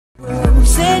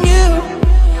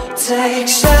Take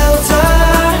shelter,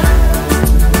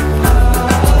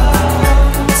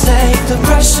 take the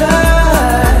pressure.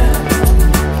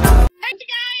 Hey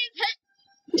guys!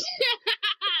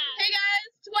 Hey guys,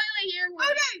 Twilight here.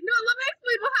 Okay, no, let me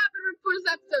explain what happened in the first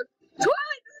episode.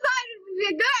 Twilight decided it would be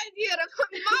a good idea to put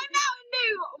my Mountain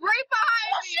Dew right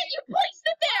behind me. Shit, you placed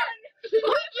it there! You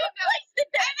placed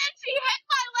it there! And then she hit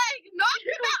my leg, knocked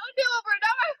the Mountain Dew over, and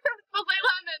now my first was like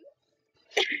lemon.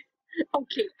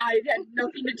 Okay, I had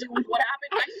nothing to do with what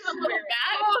happened. I feel a little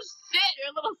bad. Oh shit!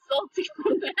 You're a little salty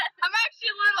from that. I'm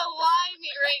actually a little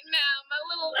limey right now. My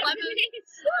little lemon.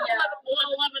 Yeah, a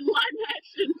little lemon lime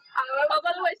action. Oh,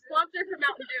 by the way, sponsor for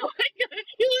Mountain Dew.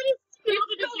 You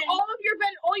spilled it again. All of your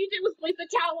bed, all you did was place the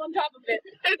towel on top of it.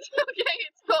 It's okay.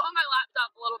 It's spilled on my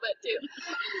laptop a little bit too.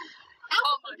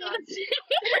 Oh my god.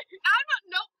 I'm not.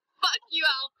 Nope. Fuck you,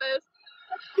 Alphys.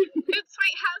 It's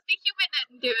sweet. How's the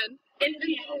humanin doing?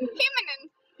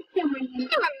 Humanin.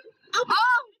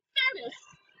 Oh, Dennis.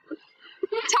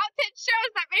 top 10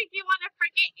 shows that make you want to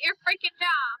forget your freaking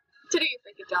job. To do your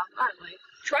freaking job. Alright.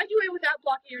 Try doing it without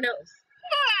blocking your nose.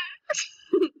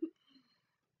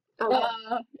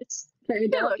 It's very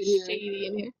dark in here. Shady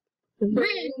in here.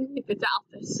 Ring. If it's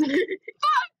Alphys.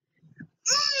 Fuck!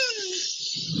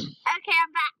 Okay,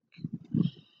 I'm back.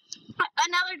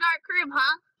 Another dark room,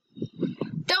 huh?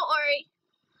 Don't worry.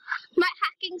 My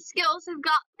hacking skills have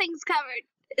got things covered.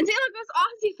 See, look, it's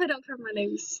Aussie if I don't cover my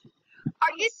nose.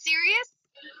 Are you serious?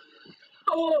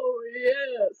 Oh,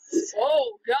 yes.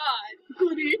 Oh, God.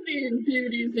 Good evening,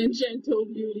 beauties and gentle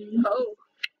beauties. Oh,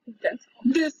 gentle.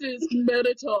 This is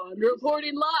Metaton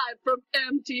reporting live from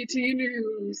MTT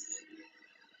News.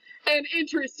 An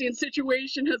interesting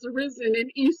situation has arisen in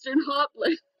Eastern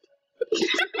Hotland.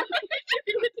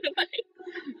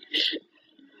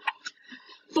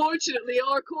 Fortunately,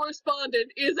 our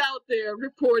correspondent is out there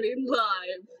reporting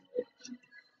live.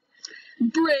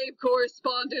 Brave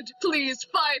correspondent, please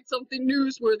find something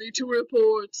newsworthy to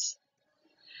report.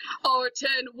 Our 10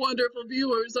 wonderful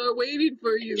viewers are waiting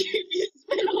for you. You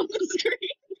spit on the screen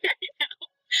right now.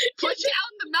 Put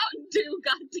down the Mountain Dew,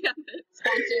 goddammit.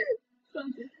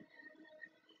 Sponsor.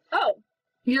 Oh,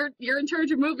 you're in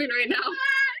charge of moving right now.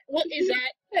 What is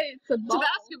that? Hey, it's a It's ball. a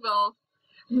basketball.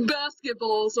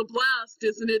 Basketball's a blast,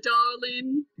 isn't it,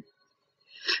 darling?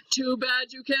 Too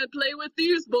bad you can't play with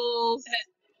these balls.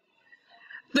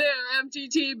 They're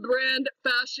MTT brand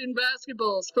fashion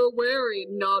basketballs for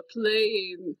wearing, not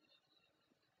playing.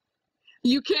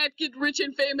 You can't get rich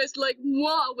and famous like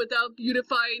moi without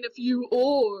beautifying a few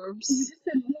orbs. You just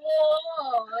said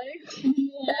why?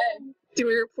 Do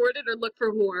we report it or look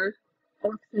for more?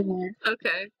 Look for more.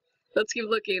 Okay, let's keep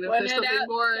looking if When there's in something doubt,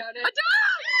 more. shout it. A dog!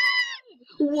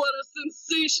 What a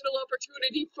sensational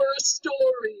opportunity for a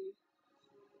story.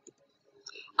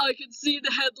 I can see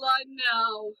the headline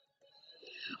now.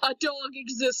 A dog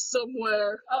exists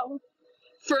somewhere. Oh.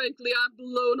 Frankly, I'm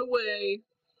blown away.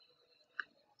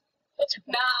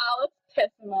 Nah, let's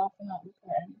piss him off and not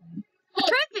report anything.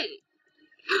 Present!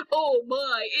 Oh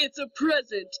my, it's a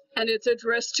present, and it's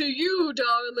addressed to you,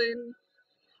 darling.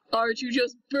 Aren't you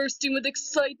just bursting with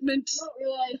excitement? Not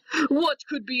really. What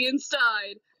could be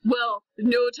inside? Well,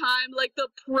 no time like the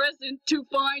present to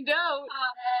find out.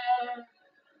 You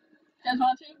guys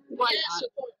want to? Why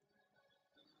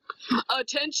not?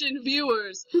 Attention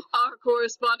viewers, our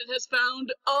correspondent has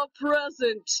found a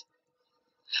present.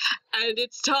 And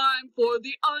it's time for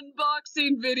the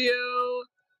unboxing video.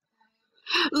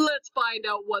 Let's find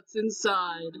out what's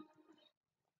inside.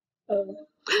 Oh.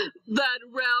 That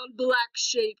round black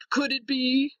shape, could it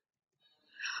be?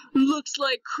 Looks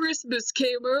like Christmas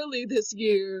came early this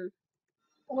year.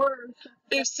 Or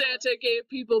If Santa gave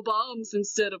people bombs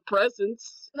instead of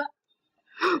presents.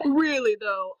 Really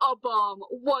though, a bomb,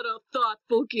 what a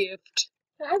thoughtful gift.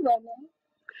 I don't know.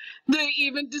 They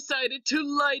even decided to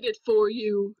light it for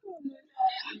you.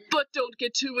 But don't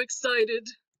get too excited.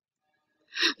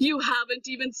 You haven't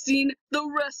even seen the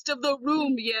rest of the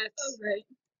room yet. Oh, great.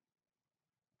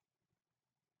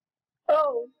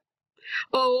 Oh.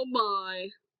 Oh my.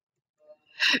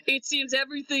 It seems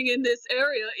everything in this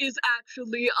area is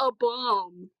actually a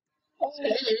bomb.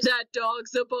 That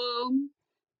dog's a bomb.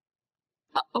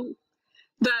 Uh-oh.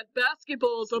 That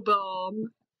basketball's a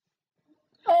bomb.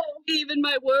 Oh. Even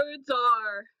my words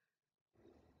are.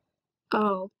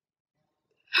 Oh.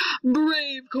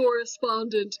 Brave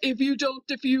correspondent, if you don't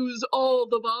defuse all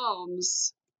the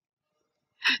bombs.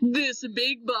 This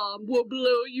big bomb will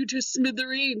blow you to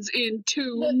smithereens in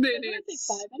 2 minutes.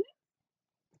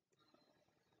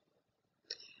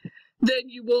 Then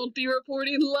you won't be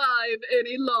reporting live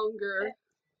any longer.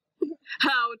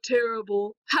 How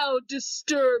terrible, how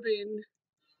disturbing.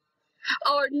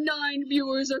 Our 9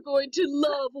 viewers are going to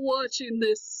love watching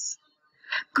this.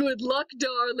 Good luck,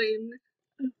 darling.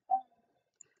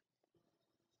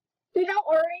 Dude, don't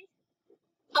worry.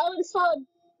 I'll install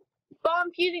a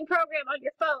bomb fusing program on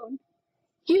your phone.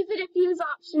 Use the defuse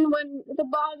option when the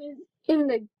bomb is in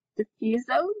the defuse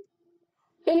zone.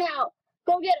 And now,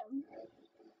 go get him.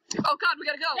 Oh god, we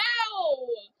gotta go. No!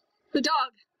 The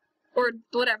dog. Or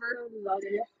whatever.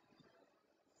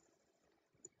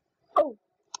 Oh.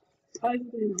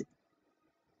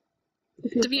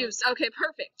 Diffuse. Okay,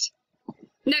 perfect.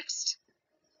 Next.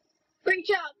 Great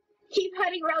job. Keep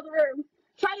heading around the room.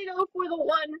 Try to go for the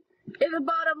one in the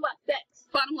bottom left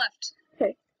next. Bottom left.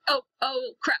 Okay. Oh,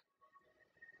 crap.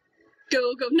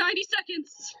 Go, 90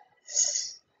 seconds.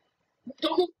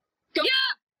 Go. Yeah!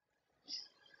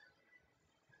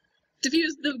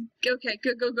 Diffuse the, okay,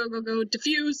 go.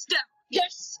 Diffuse down.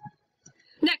 Yes!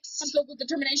 Next. I'm filled with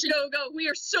determination. Go. We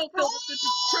are so filled with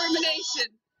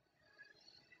determination.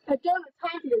 I don't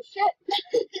have time for your shit.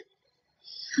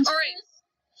 All right.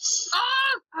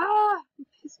 You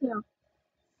pissed me off.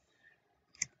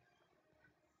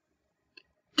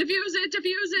 Diffuse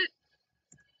it.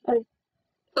 Okay.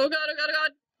 Oh god.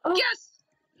 Oh. Yes!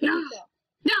 No.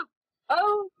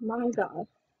 Oh my god.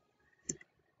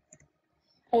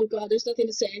 Oh god, there's nothing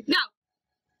to say. No.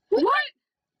 What?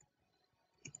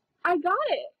 I got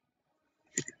it.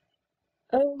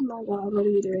 Oh my god, what are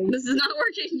you doing? This is not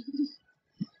working.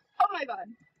 Oh my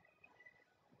god.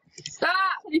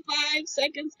 Stop! 25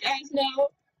 seconds, guys, now.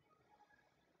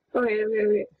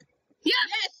 Okay.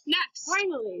 Yes! Next.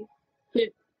 Finally.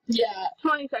 Yeah.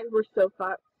 20 seconds, we're so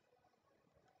fucked.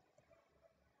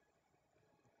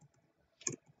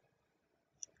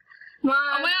 Come on.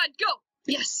 Oh my god, go!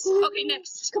 Yes. Okay,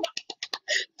 next. Come on.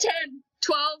 10.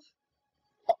 12.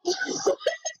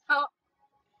 Oh.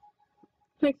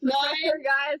 Makes me faster,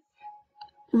 guys.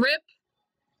 Rip.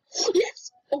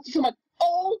 Yes! Okay, come on.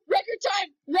 Oh, record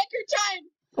time!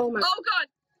 Oh my. Oh god.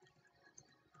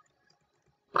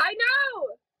 I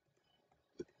know!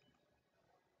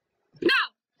 No!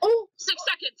 Oh! 6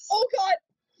 seconds. Oh god!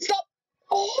 Stop!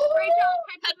 Oh! Great job.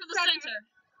 Head for the center.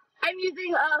 I'm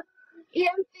using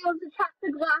EM field to trap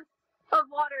the glass of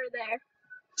water there.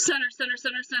 Center.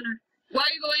 Why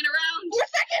are you going around? 4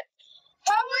 seconds!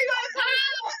 Oh my god!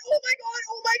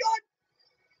 Oh my god!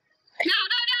 No!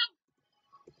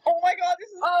 Oh my god, this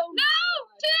is. Oh No!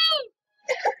 Dude!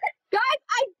 guys,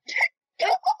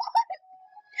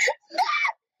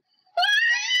 Stop!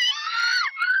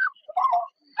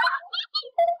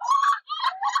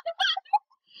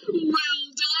 Well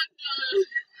done.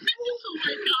 Oh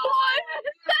my god.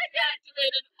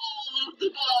 Deactivated all of the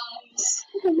bombs.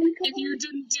 Oh my god. If you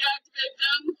didn't deactivate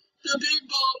them, the big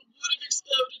bomb would have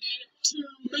exploded in 2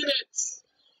 minutes.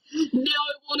 Now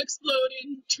it won't explode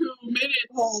in 2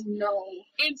 minutes. Oh no.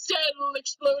 Instead, it'll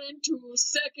explode in 2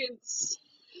 seconds.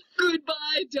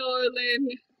 Goodbye,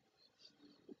 darling.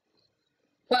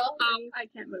 Well, I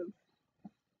can't move.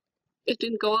 It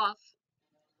didn't go off.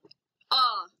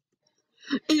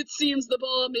 It seems the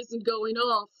bomb isn't going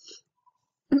off.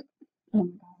 Oh my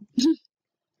god.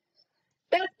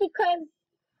 That's because.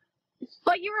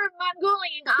 But you were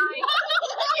Mongolian.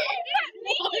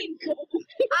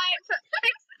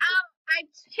 I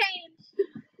changed.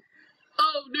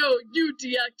 Oh no, you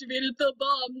deactivated the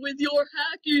bomb with your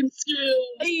hacking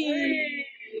skills.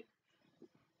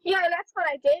 Yeah, that's what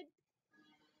I did.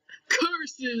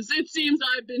 Curses, it seems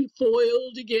I've been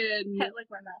foiled again. Can't lick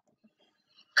my mouth.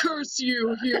 Curse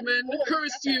you, human.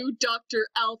 Curse you, Dr.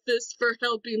 Alphys, for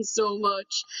helping so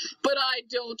much. But I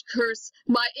don't curse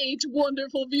my 8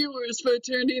 wonderful viewers for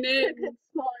tuning in.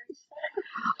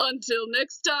 Until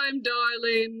next time,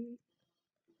 darling.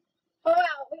 Oh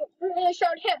wow, we really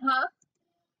showed him, huh?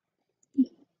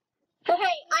 But hey,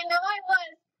 I know I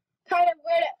was kind of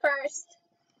weird at first,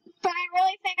 but I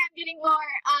really think I'm getting more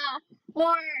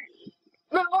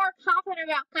confident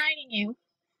about guiding you.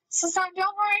 So don't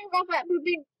worry about that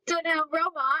moving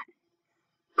robot.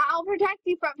 I'll protect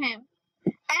you from him.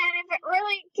 And if it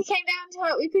really came down to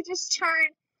it, we could just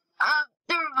turn,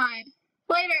 never mind.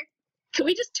 Later. Can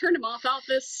we just turn him off,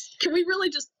 Alphys? Can we really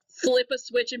just flip a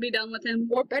switch and be done with him?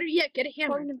 Or better yet, get a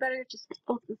hammer. Or better, just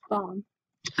flip the bomb.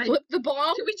 Flip the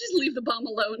bomb? Can we just leave the bomb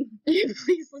alone?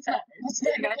 Please, let's not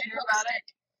about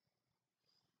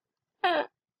it.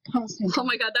 Oh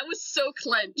my god, that was so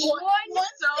clenched. One second!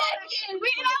 That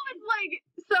was like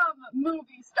some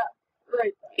movie stuff.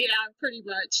 Right there. Yeah, pretty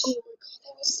much. Oh my god,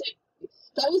 that was sick.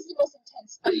 That was the most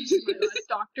intense thing to do as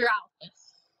Dr. Alphys.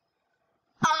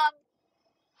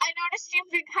 I noticed you've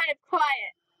been kind of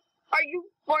quiet. Are you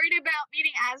worried about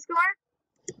meeting Asgore?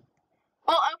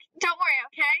 Well, okay, don't worry,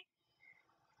 okay?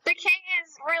 The king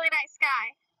really nice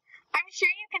guy. I'm sure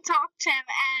you can talk to him,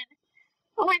 and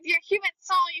with your human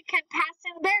soul, you can pass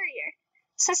through the barrier.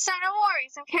 So no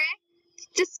worries, okay?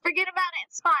 Just forget about it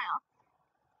and smile.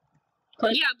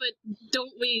 Yeah, but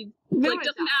don't we, like,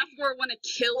 doesn't Asgore want to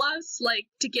kill us, like,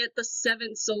 to get the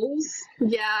 7 souls?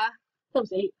 Yeah. That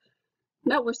was 8.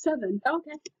 No, we're 7.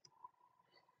 Okay.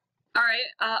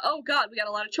 Alright, oh god, we got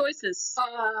a lot of choices.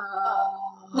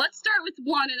 Let's start with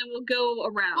 1 and then we'll go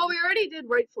around. Well, we already did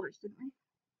right floors, didn't we?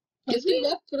 Yes, we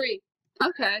left 3.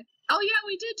 Okay. Oh yeah,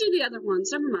 we did do the other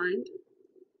ones, never mind.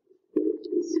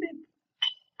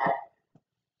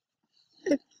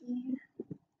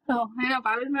 Oh, I know, if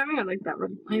I was memory, I'd like that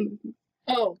one.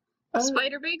 Oh.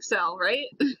 Spider Bake Sale, right?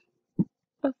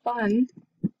 So fun.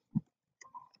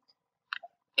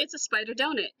 It's a spider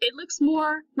donut. It looks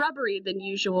more rubbery than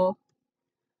usual.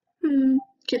 Can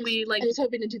we, like,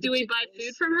 do we buy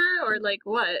food from her, or, like,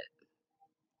 what?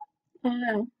 I don't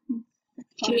know.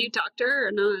 Can you talk to her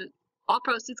or not? All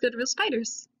proceeds go to real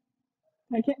spiders.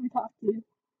 Why can't we talk to you?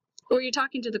 Or you're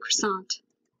talking to the croissant.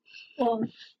 Oh.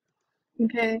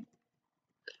 Okay.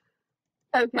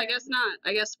 Okay. I guess not.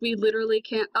 I guess we literally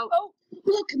can't. Oh.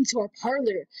 Welcome to our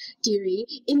parlor, dearie.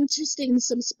 Interested in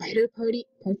some spider parties?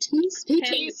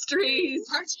 Pastries. Parties?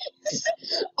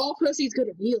 All proceeds go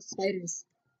to real spiders.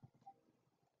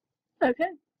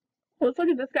 Okay. Let's look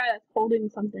at this guy that's holding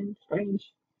something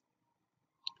strange.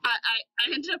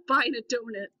 I ended up buying a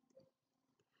donut.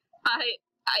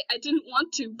 I didn't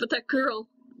want to, but that girl,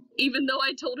 even though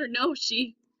I told her no,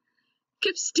 she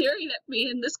kept staring at me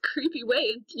in this creepy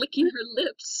way and licking her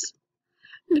lips.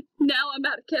 Now I'm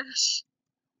out of cash.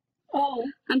 Oh.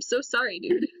 I'm so sorry,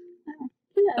 dude.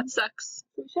 Yeah. That sucks.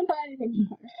 We shouldn't buy anything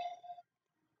from her.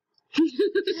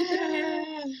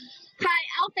 Hi,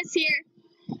 Alpha's here.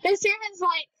 This room is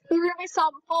like the room we saw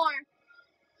before.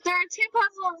 There are 2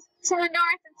 puzzles to the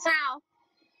north and south.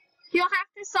 You'll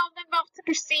have to solve them both to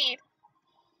proceed.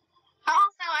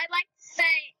 Also, I'd like to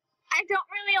say, I don't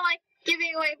really like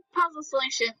giving away puzzle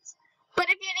solutions.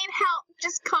 But if you need help,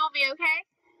 just call me, okay?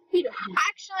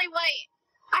 Actually, wait.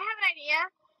 I have an idea.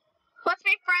 Let's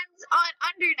be friends on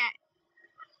Undernet.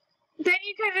 Then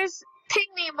you can just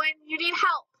ping me when you need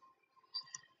help.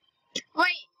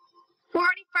 Wait. We're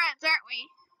already friends, aren't we?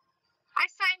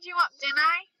 I signed you up, didn't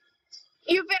I?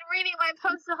 You've been reading my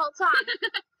posts the whole time.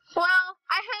 Well,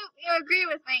 I hope you agree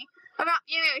with me about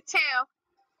you, too.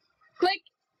 Click.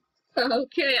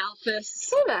 Okay,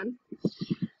 Alphys. Okay, then.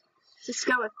 Just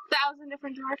go 1,000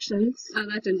 different directions. Oh,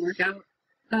 that didn't work out.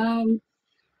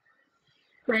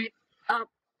 Right, up,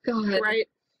 Go ahead. right,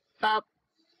 up,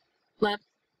 left,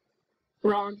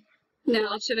 wrong. No,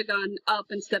 I should have gone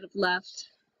up instead of left.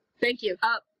 Thank you.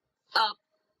 Up, up,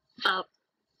 up,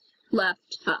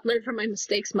 left, up. Learn from my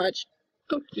mistakes much.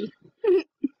 Okay.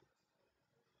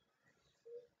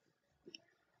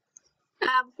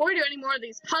 Before we do any more of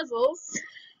these puzzles,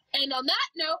 and on that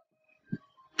note,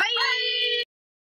 bye!